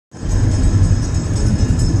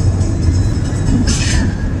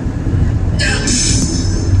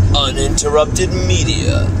Uninterrupted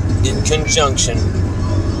Media, in conjunction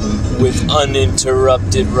with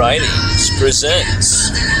Uninterrupted Writings, presents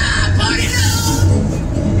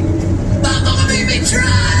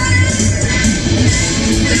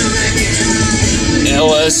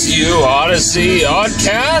LSU Odyssey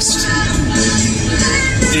Oddcast?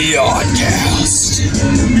 The Oddcast.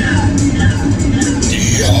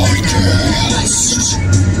 The Oddcast.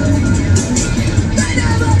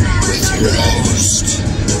 With your host,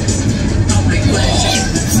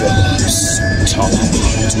 Phillips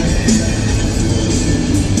Talabonte.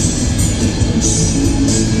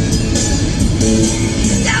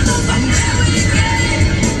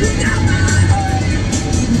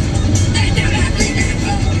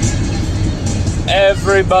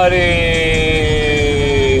 Everybody,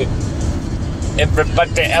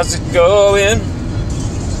 how's it going?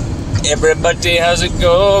 Everybody, how's it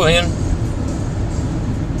going?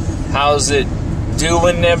 How's it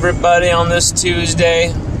doing, everybody, on this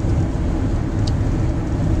Tuesday?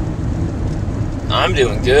 I'm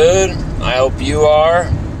doing good. I hope you are.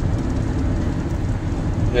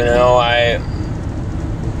 You know, I've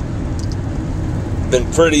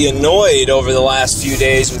been pretty annoyed over the last few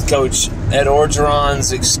days with Coach Ed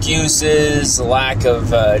Orgeron's excuses, the lack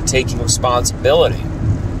of taking responsibility.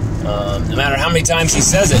 No matter how many times he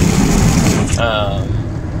says it,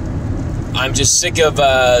 I'm just sick of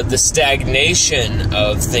the stagnation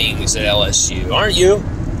of things at LSU, aren't you?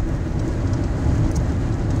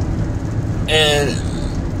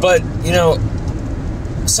 But you know,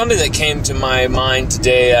 something that came to my mind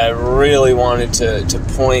today, I really wanted to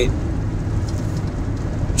point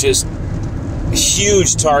just a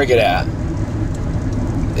huge target at,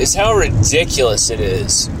 is how ridiculous it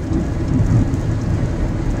is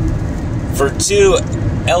for two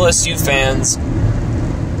LSU fans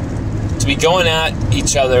to be going at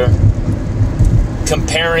each other,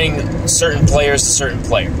 comparing certain players to certain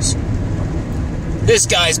players. This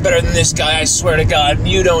guy's better than this guy, I swear to God, and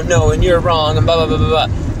you don't know, and you're wrong, and blah, blah, blah, blah, blah.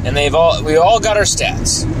 And we all got our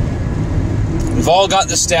stats. We've all got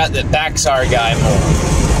the stat that backs our guy more.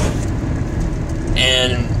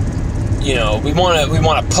 And, you know, we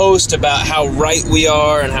want to post about how right we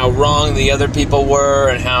are and how wrong the other people were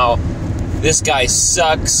and how this guy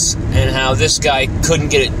sucks and how this guy couldn't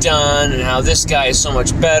get it done and how this guy is so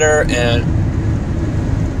much better, and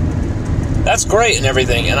that's great and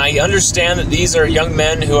everything. And I understand that these are young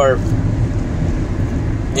men who are,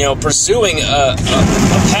 you know, pursuing a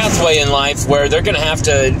pathway in life where they're going to have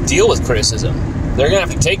to deal with criticism. They're going to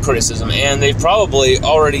have to take criticism, and they've probably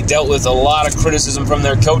already dealt with a lot of criticism from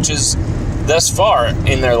their coaches thus far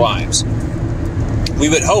in their lives. We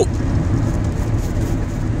would hope.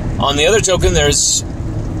 On the other token, there's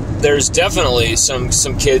definitely some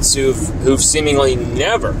kids who've seemingly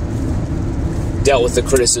never dealt with the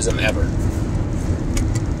criticism ever.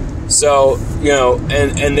 So, you know,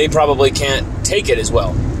 and they probably can't take it as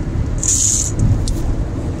well.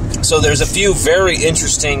 So there's a few very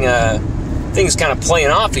interesting things kind of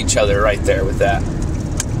playing off each other right there with that.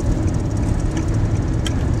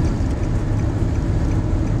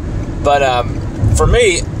 But for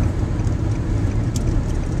me,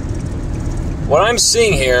 what I'm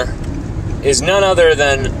seeing here is none other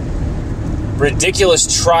than ridiculous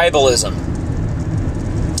tribalism.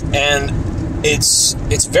 And it's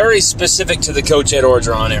very specific to the Coach Ed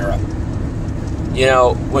Orgeron era. You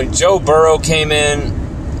know, when Joe Burrow came in,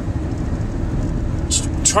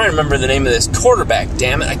 I'm trying to remember the name of this quarterback,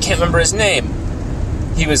 damn it, I can't remember his name.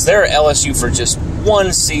 He was there at LSU for just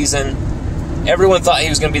one season. Everyone thought he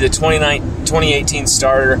was going to be the 2018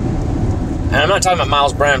 starter. And I'm not talking about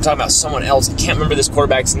Miles Brown, I'm talking about someone else. I can't remember this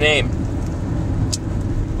quarterback's name.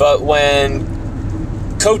 But when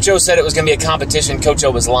Coach O said it was going to be a competition, Coach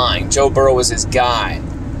O was lying. Joe Burrow was his guy.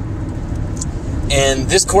 And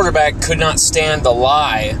this quarterback could not stand the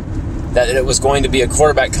lie that it was going to be a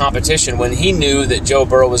quarterback competition when he knew that Joe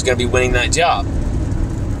Burrow was going to be winning that job.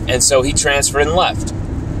 And so he transferred and left.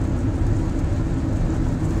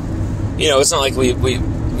 You know, it's not like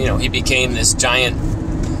he became this giant,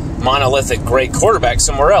 monolithic, great quarterback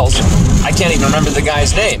somewhere else. I can't even remember the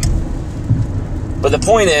guy's name. But the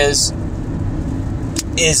point is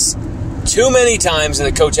too many times in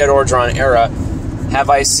the Coach Ed Orgeron era have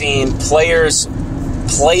I seen players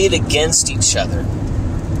played against each other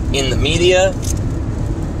in the media,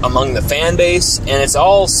 among the fan base, and it's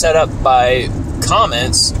all set up by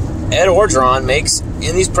comments Ed Orgeron makes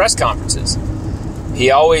in these press conferences.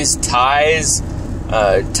 He always ties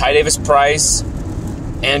Ty Davis-Price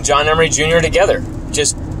and John Emery Jr. together.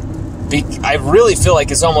 I really feel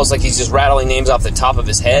like it's almost like he's just rattling names off the top of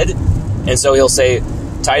his head. And so he'll say,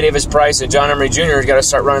 Ty Davis-Price and John Emery Jr. got to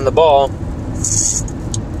start running the ball.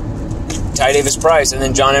 Ty Davis-Price, and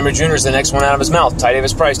then John Emery Jr. is the next one out of his mouth. Ty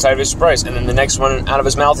Davis-Price, Ty Davis-Price, and then the next one out of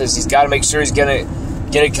his mouth is he's got to make sure he's going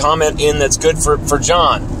to get a comment in that's good for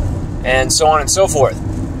John, and so on and so forth.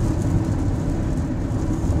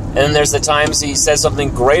 And then there's the times he says something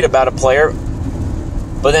great about a player,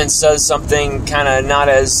 but then says something kind of not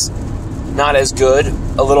as good,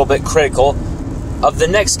 a little bit critical of the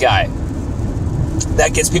next guy.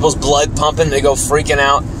 That gets people's blood pumping. They go freaking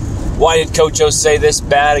out. Why did Coach O say this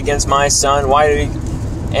bad against my son? Why did he?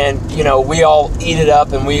 And, you know, we all eat it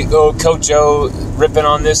up and we go, Coach O ripping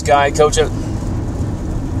on this guy, Coach O.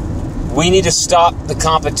 We need to stop the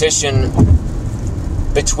competition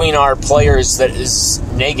between our players that is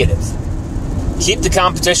negative. Keep the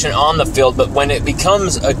competition on the field, but when it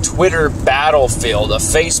becomes a Twitter battlefield, a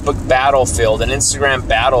Facebook battlefield, an Instagram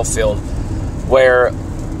battlefield, where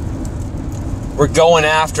we're going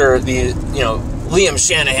after Liam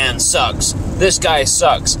Shanahan sucks, this guy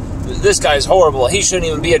sucks, this guy's horrible, he shouldn't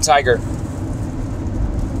even be a Tiger.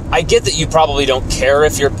 I get that you probably don't care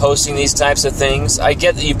if you're posting these types of things. I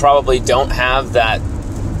get that you probably don't have that,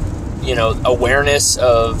 awareness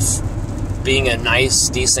of being a nice,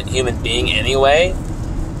 decent human being anyway.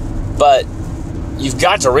 But you've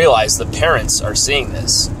got to realize the parents are seeing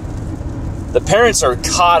this. The parents are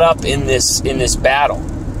caught up in this battle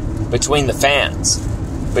between the fans.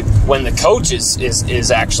 But when the coach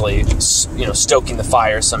is actually, stoking the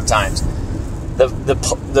fire sometimes,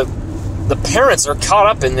 the parents are caught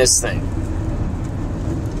up in this thing.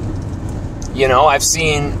 I've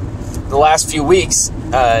seen the last few weeks,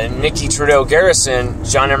 Nikki Trudeau Garrison,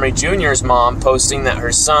 John Emery Jr.'s mom, posting that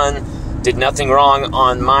her son did nothing wrong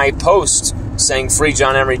on my post saying free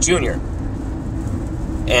John Emery Jr.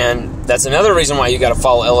 And that's another reason why you got to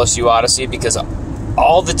follow LSU Odyssey, because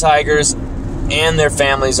all the Tigers and their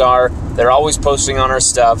families they're always posting on our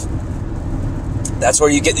stuff. That's where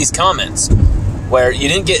you get these comments, where you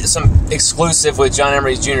didn't get some exclusive with John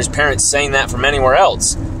Emery Jr.'s parents saying that from anywhere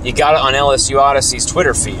else. You got it on LSU Odyssey's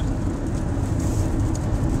Twitter feed.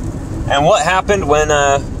 And what happened when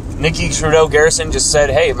Nikki Trudeau Garrison just said,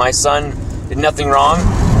 hey, my son did nothing wrong?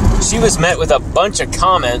 She was met with a bunch of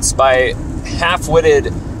comments by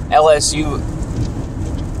half-witted LSU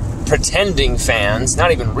pretending fans,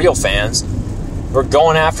 not even real fans, were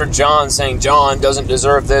going after John, saying John doesn't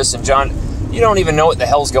deserve this, and John, you don't even know what the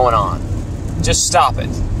hell's going on. Just stop it.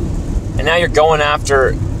 And now you're going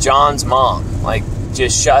after John's mom. Like,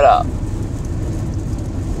 just shut up.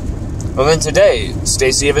 Well, then today,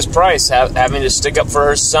 Stacey Davis-Price having to stick up for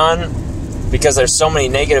her son because there's so many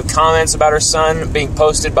negative comments about her son being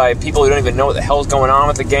posted by people who don't even know what the hell's going on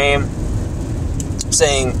with the game,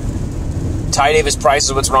 saying Ty Davis-Price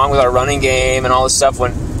is what's wrong with our running game and all this stuff.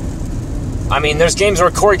 When, there's games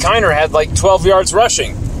where Corey Kiner had like 12 yards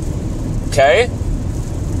rushing. Okay?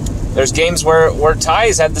 There's games where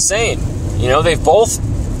Ty's had the same. They've both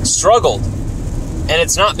struggled. And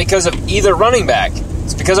it's not because of either running back.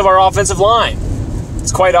 It's because of our offensive line.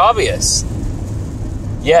 It's quite obvious.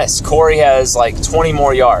 Yes, Corey has like 20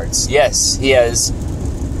 more yards. Yes, he has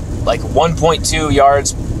like 1.2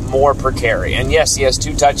 yards more per carry. And yes, he has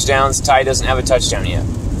 2 touchdowns. Ty doesn't have a touchdown yet.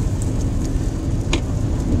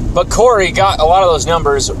 But Corey got a lot of those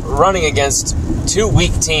numbers running against 2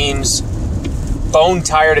 weak teams, bone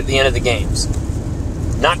tired at the end of the games.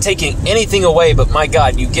 Not taking anything away, but my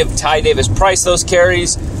God, you give Ty Davis-Price those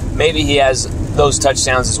carries, maybe he has those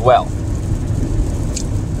touchdowns as well.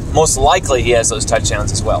 Most likely he has those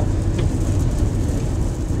touchdowns as well.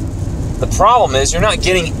 The problem is you're not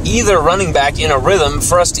getting either running back in a rhythm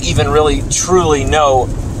for us to even really truly know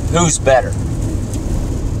who's better.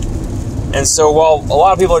 And so while a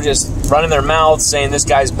lot of people are just running their mouths saying this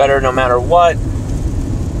guy's better no matter what,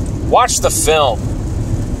 watch the film,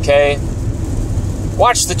 okay?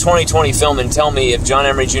 Watch the 2020 film and tell me if John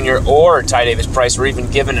Emery Jr. or Ty Davis-Price were even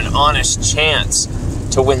given an honest chance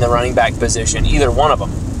to win the running back position, either one of them.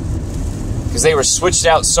 Because they were switched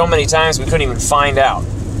out so many times we couldn't even find out.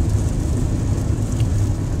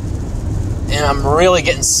 And I'm really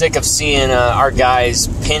getting sick of seeing our guys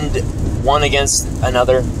pinned one against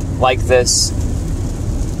another like this.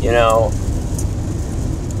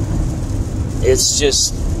 It's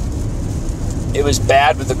just... It was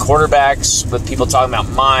bad with the quarterbacks, with people talking about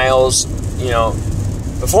Miles.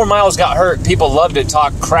 Before Miles got hurt, people loved to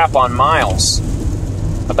talk crap on Miles.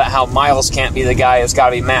 About how Miles can't be the guy, it's got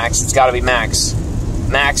to be Max. It's got to be Max.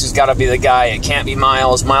 Max has got to be the guy, it can't be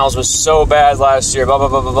Miles. Miles was so bad last year, blah, blah,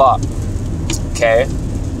 blah, blah, blah. Okay?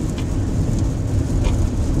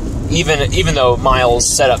 Even though Miles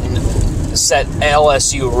set up set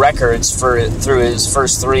LSU records through his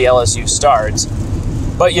first 3 LSU starts.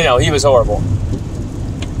 But, you know, he was horrible.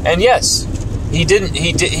 And yes, he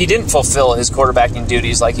didn't fulfill his quarterbacking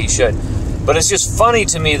duties like he should. But it's just funny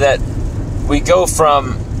to me that we go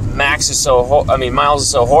from Miles is so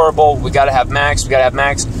horrible, we got to have Max,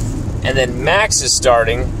 and then Max is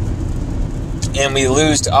starting, and we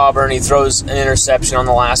lose to Auburn. He throws an interception on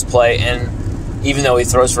the last play, and even though he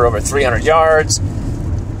throws for over 300 yards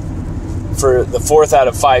for the 4th out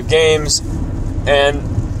of 5 games,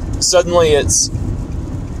 and suddenly it's,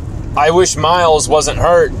 I wish Miles wasn't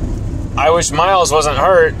hurt.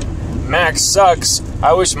 Max sucks.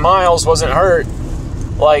 I wish Miles wasn't hurt.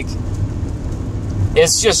 Like,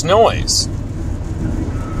 it's just noise.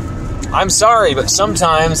 I'm sorry, but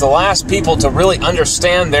sometimes the last people to really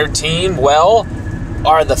understand their team well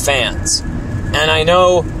are the fans. And I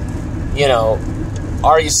know, you know,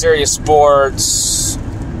 Are You Serious Sports,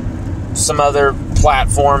 some other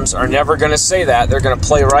platforms are never going to say that. They're going to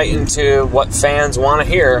play right into what fans want to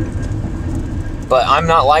hear. But I'm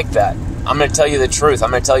not like that. I'm going to tell you the truth. I'm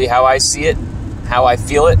going to tell you how I see it, how I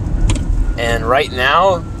feel it. And right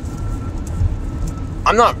now,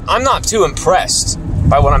 I'm not too impressed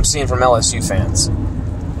by what I'm seeing from LSU fans.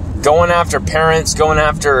 Going after parents, going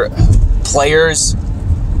after players.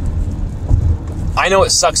 I know it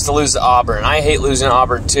sucks to lose to Auburn. I hate losing to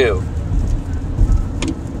Auburn too.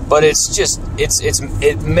 But it's just,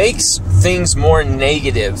 it makes things more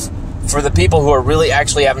negative for the people who are really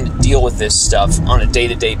actually having to deal with this stuff on a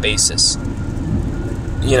day-to-day basis.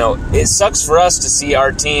 You know, it sucks for us to see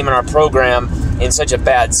our team and our program in such a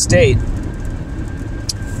bad state.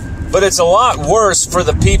 But it's a lot worse for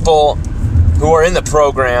the people who are in the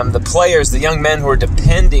program, the players, the young men who are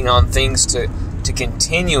depending on things to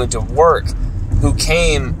continue and to work, who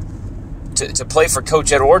came to play for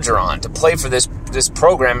Coach Ed Orgeron, to play for this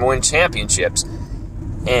program and win championships.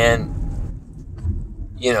 And,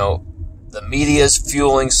 you know, the media is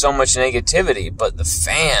fueling so much negativity, but the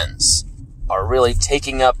fans are really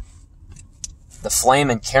taking up the flame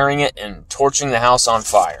and carrying it and torching the house on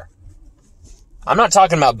fire. I'm not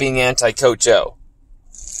talking about being anti-Coach O.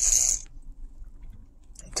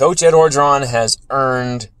 Coach Ed Orgeron has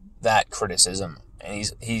earned that criticism,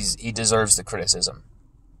 and he deserves the criticism.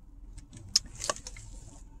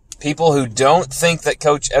 People who don't think that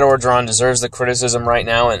Coach Ed Orgeron deserves the criticism right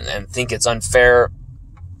now and think it's unfair,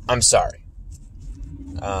 I'm sorry.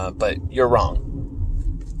 But you're wrong.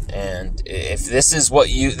 And if this is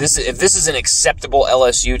if this is an acceptable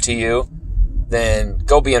LSU to you, then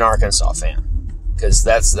go be an Arkansas fan, because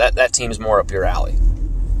that team's more up your alley.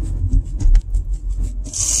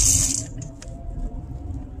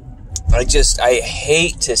 I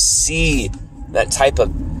hate to see that type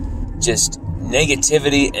of just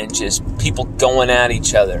negativity and just people going at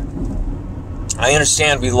each other. I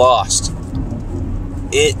understand we lost.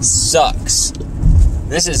 It sucks.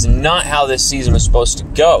 This is not how this season was supposed to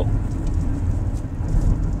go.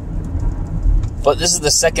 But this is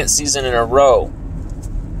the second season in a row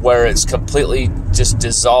where it's completely just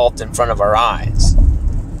dissolved in front of our eyes.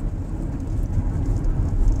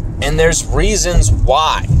 And there's reasons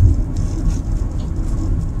why.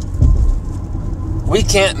 We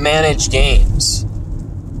can't manage games.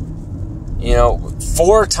 You know,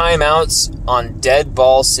 4 timeouts on dead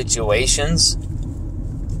ball situations.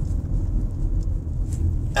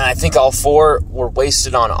 And I think all 4 were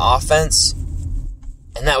wasted on offense.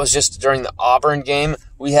 And that was just during the Auburn game.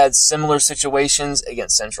 We had similar situations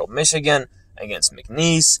against Central Michigan, against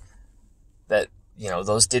McNeese. That, you know,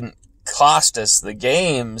 those didn't cost us the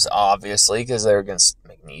games, obviously, because they're against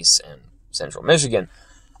McNeese and Central Michigan.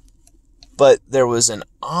 But there was an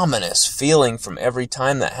ominous feeling from every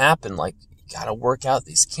time that happened, like, you gotta work out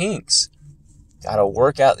these kinks.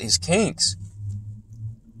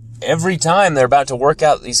 Every time they're about to work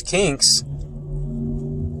out these kinks,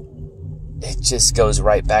 it just goes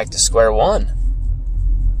right back to square one.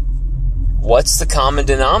 What's the common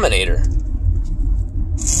denominator?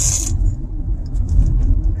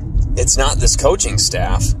 It's not this coaching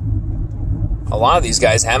staff. A lot of these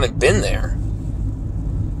guys haven't been there.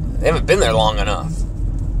 They haven't been there long enough.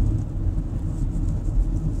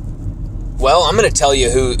 Well, I'm going to tell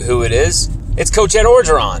you who it is. It's Coach Ed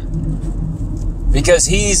Orgeron. Because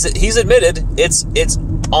he's admitted it's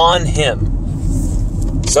on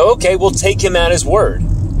him. So, okay, we'll take him at his word.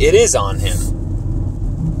 It is on him.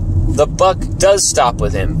 The buck does stop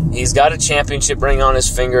with him. He's got a championship ring on his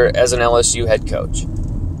finger as an LSU head coach.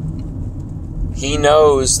 He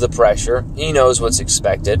knows the pressure. He knows what's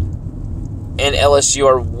expected. And LSU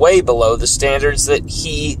are way below the standards that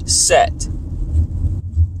he set.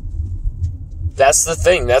 that's the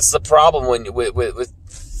thing. That's the problem when with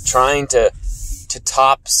trying to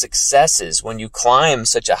top successes when you climb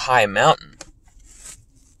such a high mountain.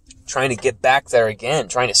 Trying to get back there again,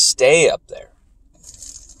 trying to stay up there.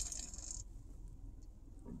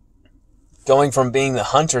 Going from being the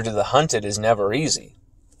hunter to the hunted is never easy.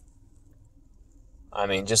 I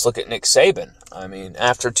mean, just look at Nick Saban. I mean,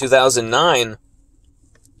 after 2009,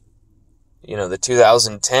 the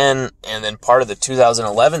 2010 and then part of the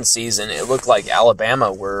 2011 season, it looked like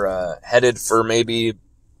Alabama were headed for maybe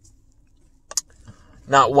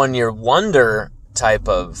not a one-year wonder type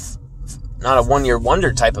of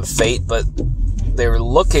fate, but they were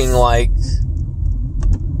looking like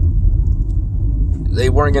they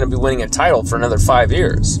weren't going to be winning a title for another 5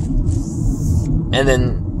 years. And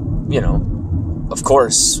then, of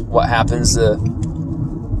course, what happens? The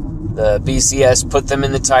BCS put them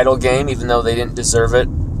in the title game, even though they didn't deserve it,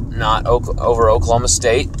 not over Oklahoma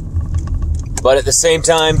State. But at the same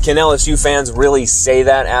time, can LSU fans really say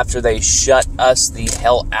that after they shut us the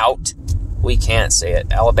hell out? We can't say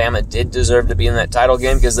it. Alabama did deserve to be in that title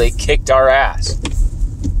game because they kicked our ass.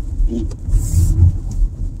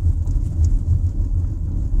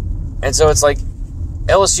 And so it's like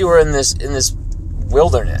LSU are in this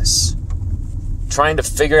wilderness, trying to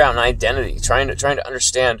figure out an identity, trying to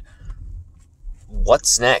understand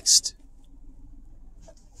what's next.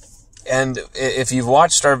 And if you've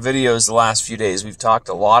watched our videos the last few days, we've talked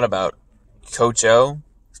a lot about Coach O.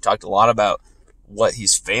 We've talked a lot about what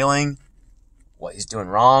he's failing, what he's doing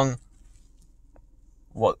wrong,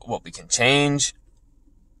 what we can change.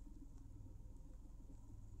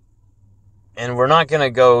 And we're not going to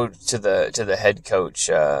go to the head coach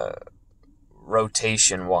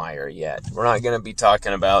rotation wire yet. We're not going to be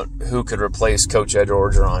talking about who could replace Coach Ed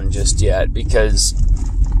Orgeron just yet, because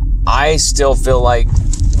I still feel like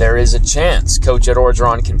there is a chance Coach Ed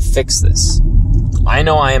Orgeron can fix this. I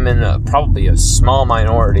know I am in probably a small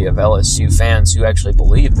minority of LSU fans who actually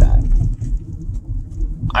believe that.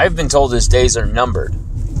 I've been told his days are numbered,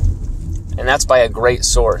 and that's by a great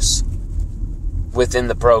source within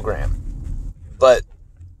the program. But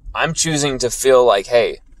I'm choosing to feel like,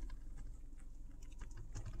 hey,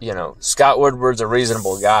 Scott Woodward's a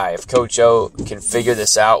reasonable guy. If Coach O can figure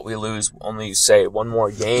this out, we lose only, say, one more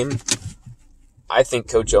game, I think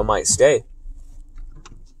Coach O might stay.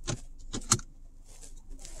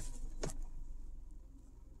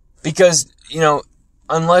 Because,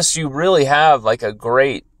 unless you really have like a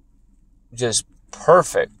great, just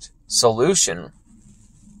perfect solution,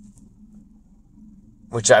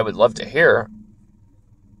 which I would love to hear,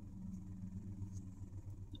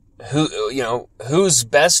 who's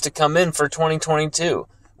best to come in for 2022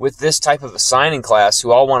 with this type of a signing class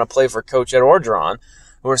who all want to play for Coach Ed Orgeron,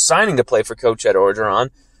 who are signing to play for Coach Ed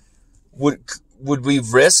Orgeron? Would we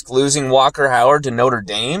risk losing Walker Howard to Notre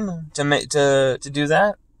Dame to do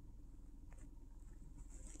that?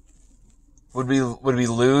 Would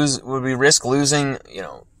we risk losing,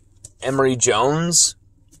 Emory Jones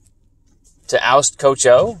to oust Coach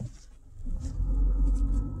O?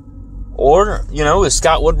 Or, is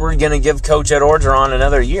Scott Woodward going to give Coach Ed Orgeron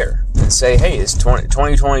another year and say, hey,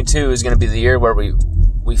 2022 is going to be the year where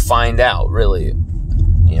we find out, really.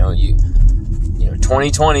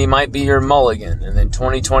 2020 might be your mulligan, and then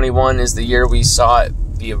 2021 is the year we saw it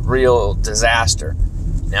be a real disaster.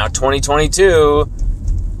 Now 2022,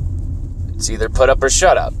 it's either put up or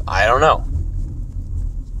shut up. I don't know.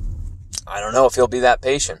 I don't know if he'll be that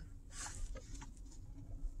patient.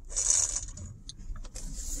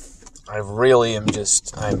 I really am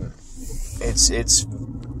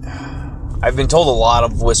I've been told a lot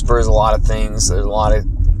of whispers, a lot of things. There's a lot of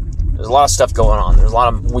stuff going on. There's a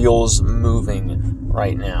lot of wheels moving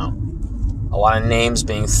right now. A lot of names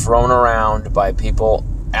being thrown around by people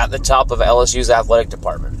at the top of LSU's athletic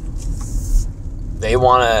department. They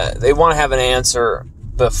want to have an answer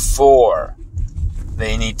before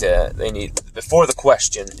before the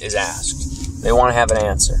question is asked. They want to have an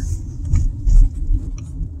answer.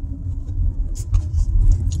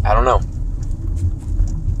 I don't know.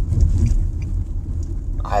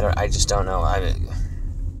 I just don't know.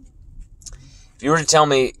 If you were to tell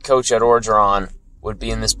me Coach Ed Orgeron would be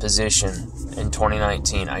in this position in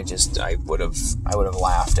 2019, I would have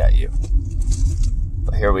laughed at you.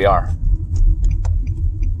 But here we are.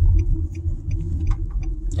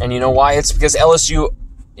 And you know why? It's because LSU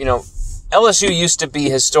used to be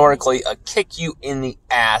historically a kick you in the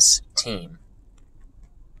ass team.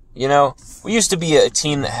 We used to be a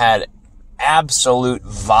team that had absolute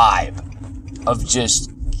vibe of just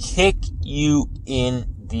kick you in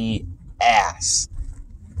the ass.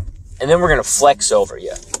 And then we're going to flex over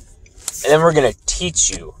you. And then we're going to teach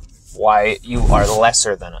you why you are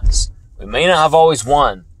lesser than us. We may not have always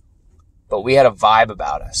won, but we had a vibe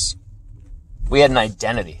about us. We had an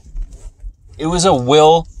identity. It was a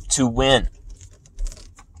will to win.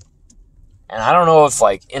 And I don't know if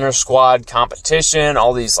like inter-squad competition,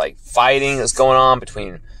 all these like fighting that's going on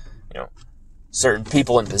between, certain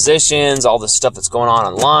people in positions, all this stuff that's going on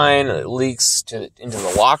online, it leaks into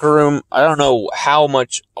the locker room. I don't know how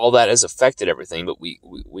much all that has affected everything, but we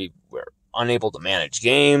were unable to manage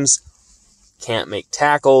games, can't make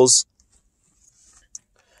tackles.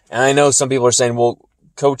 And I know some people are saying, well,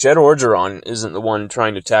 Coach Ed Orgeron isn't the one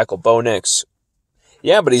trying to tackle Bo Nix.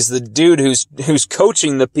 Yeah, but he's the dude who's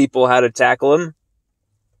coaching the people how to tackle him.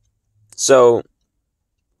 So,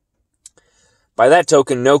 by that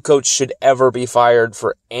token, no coach should ever be fired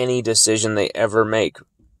for any decision they ever make.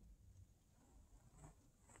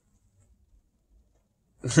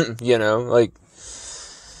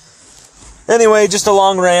 Anyway, just a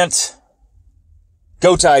long rant.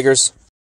 Go Tigers.